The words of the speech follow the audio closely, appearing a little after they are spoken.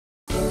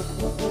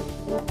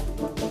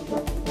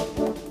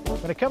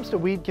When it comes to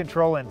weed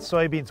control in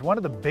soybeans, one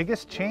of the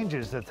biggest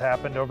changes that's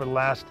happened over the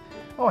last,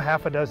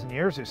 half a dozen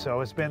years or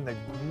so has been the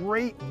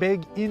great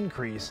big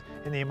increase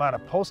in the amount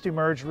of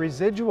post-emerge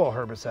residual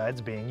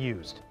herbicides being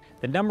used.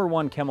 The number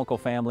one chemical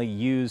family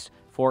used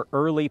for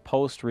early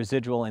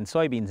post-residual in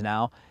soybeans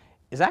now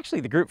is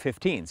actually the group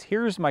 15s.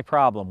 Here's my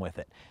problem with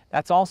it.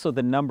 That's also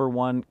the number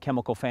one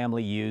chemical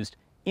family used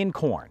in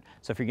corn.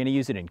 So if you're going to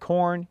use it in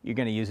corn, you're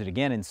going to use it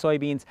again in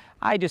soybeans.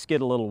 I just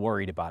get a little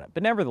worried about it.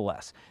 But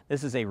nevertheless,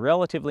 this is a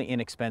relatively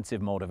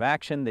inexpensive mode of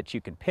action that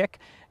you can pick.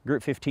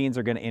 Group 15s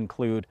are going to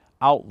include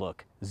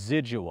Outlook,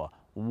 Zidua,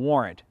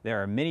 Warrant.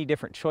 There are many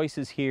different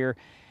choices here.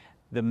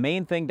 The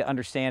main thing to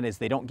understand is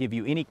they don't give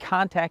you any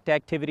contact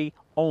activity,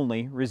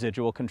 only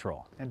residual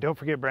control. And don't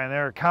forget, Brian,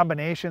 there are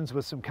combinations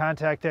with some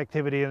contact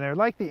activity in there,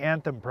 like the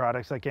Anthem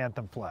products, like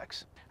Anthem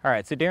Flex. All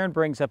right, so Darren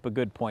brings up a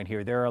good point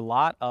here. There are a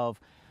lot of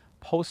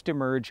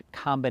post-emerge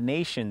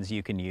combinations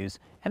you can use,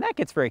 and that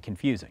gets very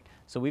confusing.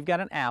 So we've got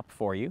an app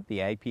for you,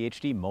 the Ag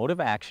PhD Mode of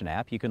Action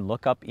app. You can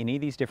look up any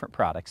of these different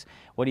products.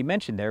 What he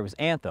mentioned there was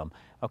Anthem.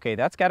 Okay,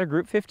 that's got a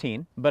group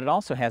 15, but it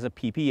also has a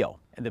PPO,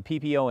 and the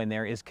PPO in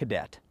there is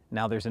Cadet.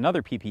 Now there's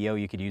another PPO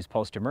you could use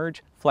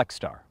post-emerge,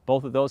 FlexStar.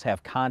 Both of those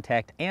have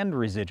contact and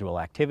residual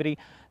activity,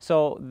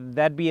 so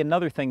that'd be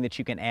another thing that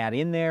you can add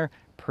in there.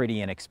 Pretty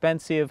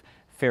inexpensive,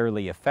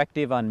 fairly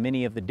effective on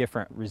many of the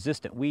different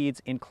resistant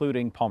weeds,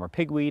 including Palmer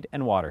pigweed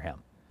and water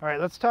hemp. All right,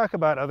 let's talk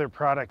about other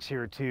products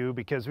here too,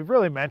 because we've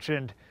really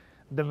mentioned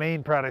the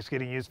main products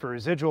getting used for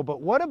residual,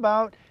 but what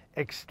about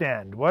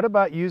Extend? What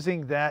about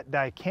using that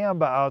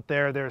dicamba out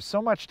there? There's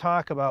so much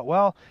talk about,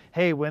 well,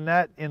 hey, when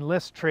that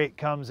enlist trait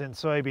comes in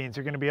soybeans,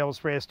 you're going to be able to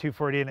spray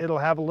S240 and it'll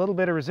have a little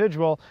bit of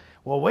residual.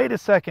 Well, wait a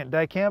second,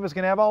 dicamba is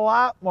going to have a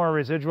lot more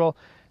residual.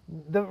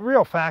 The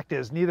real fact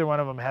is neither one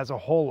of them has a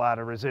whole lot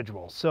of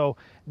residual. So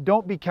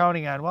don't be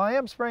counting on, well, I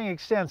am spraying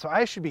Extend, so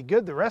I should be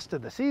good the rest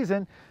of the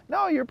season.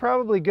 No, you're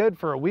probably good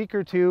for a week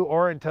or two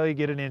or until you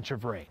get an inch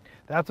of rain.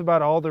 That's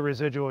about all the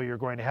residual you're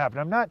going to have.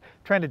 And I'm not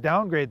trying to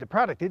downgrade the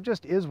product. It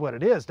just is what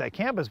it is.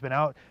 Dicamba's been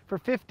out for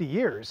 50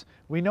 years.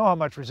 We know how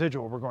much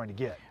residual we're going to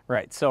get.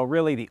 Right, so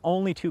really the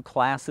only two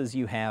classes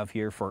you have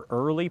here for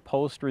early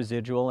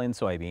post-residual in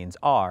soybeans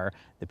are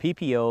the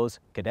PPOs,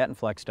 Cadet and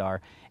FlexStar,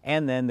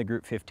 and then the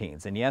group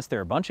 15s. And yes, there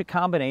are a bunch of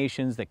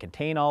combinations that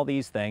contain all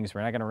these things.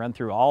 We're not going to run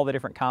through all the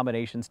different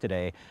combinations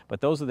today, but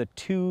those are the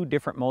two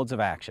different modes of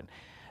action.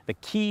 The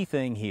key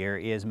thing here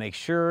is make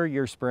sure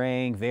you're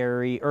spraying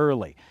very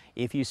early.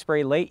 If you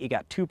spray late, you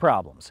got two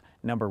problems.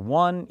 Number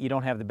one, you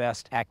don't have the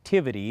best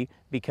activity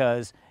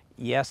because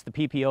yes, the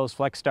PPOs,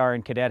 FlexStar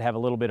and Cadet have a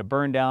little bit of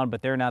burn down,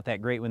 but they're not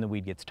that great when the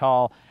weed gets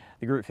tall.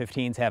 The group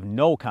 15s have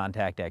no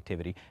contact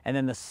activity. And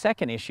then the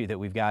second issue that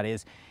we've got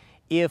is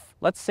if,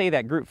 let's say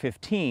that group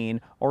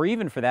 15, or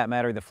even for that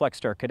matter, the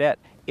FlexStar Cadet,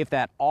 if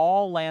that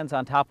all lands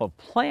on top of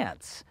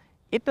plants,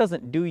 it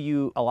doesn't do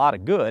you a lot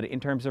of good in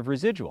terms of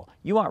residual.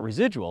 You want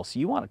residual, so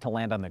you want it to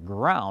land on the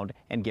ground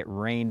and get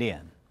rained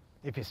in.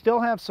 If you still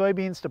have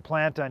soybeans to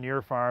plant on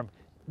your farm,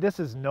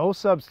 this is no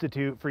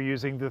substitute for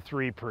using the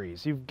 3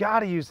 pre's. You've got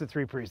to use the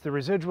 3 pre's. The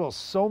residual is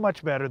so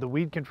much better, the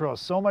weed control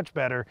is so much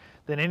better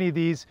than any of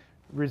these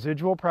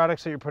residual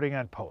products that you're putting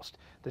on post.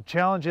 The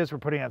challenge is we're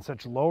putting on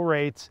such low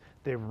rates,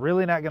 they're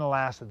really not going to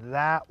last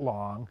that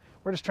long.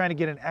 We're just trying to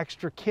get an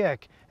extra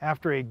kick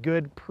after a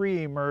good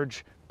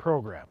pre-emerge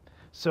program.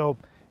 So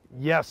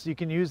yes, you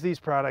can use these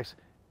products.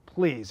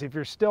 Please, if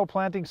you're still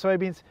planting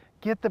soybeans,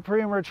 get the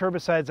pre-emerge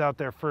herbicides out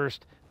there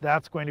first.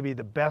 That's going to be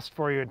the best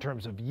for you in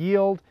terms of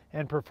yield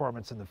and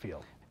performance in the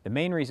field. The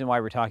main reason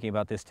why we're talking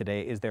about this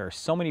today is there are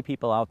so many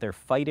people out there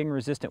fighting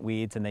resistant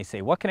weeds and they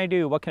say, what can I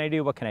do? What can I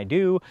do? What can I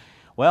do?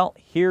 Well,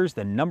 here's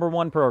the number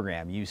one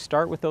program. You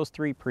start with those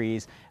 3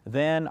 pre's.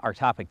 Then our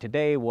topic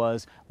today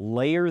was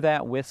layer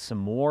that with some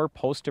more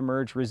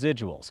post-emerge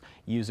residuals.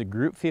 Use a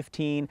group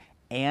 15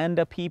 and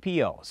a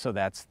PPO. So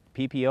that's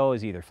PPO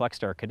is either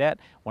FlexStar or Cadet,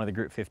 one of the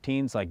group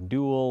 15s like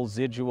Dual,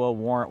 Zidua,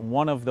 Warrant,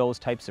 one of those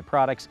types of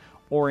products,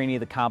 or any of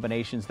the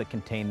combinations that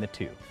contain the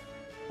 2.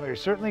 Well, you're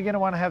certainly going to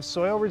want to have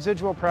soil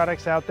residual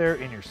products out there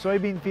in your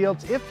soybean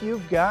fields if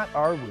you've got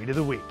our Weed of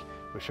the Week.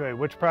 We'll show you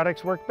which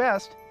products work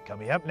best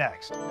coming up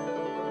next.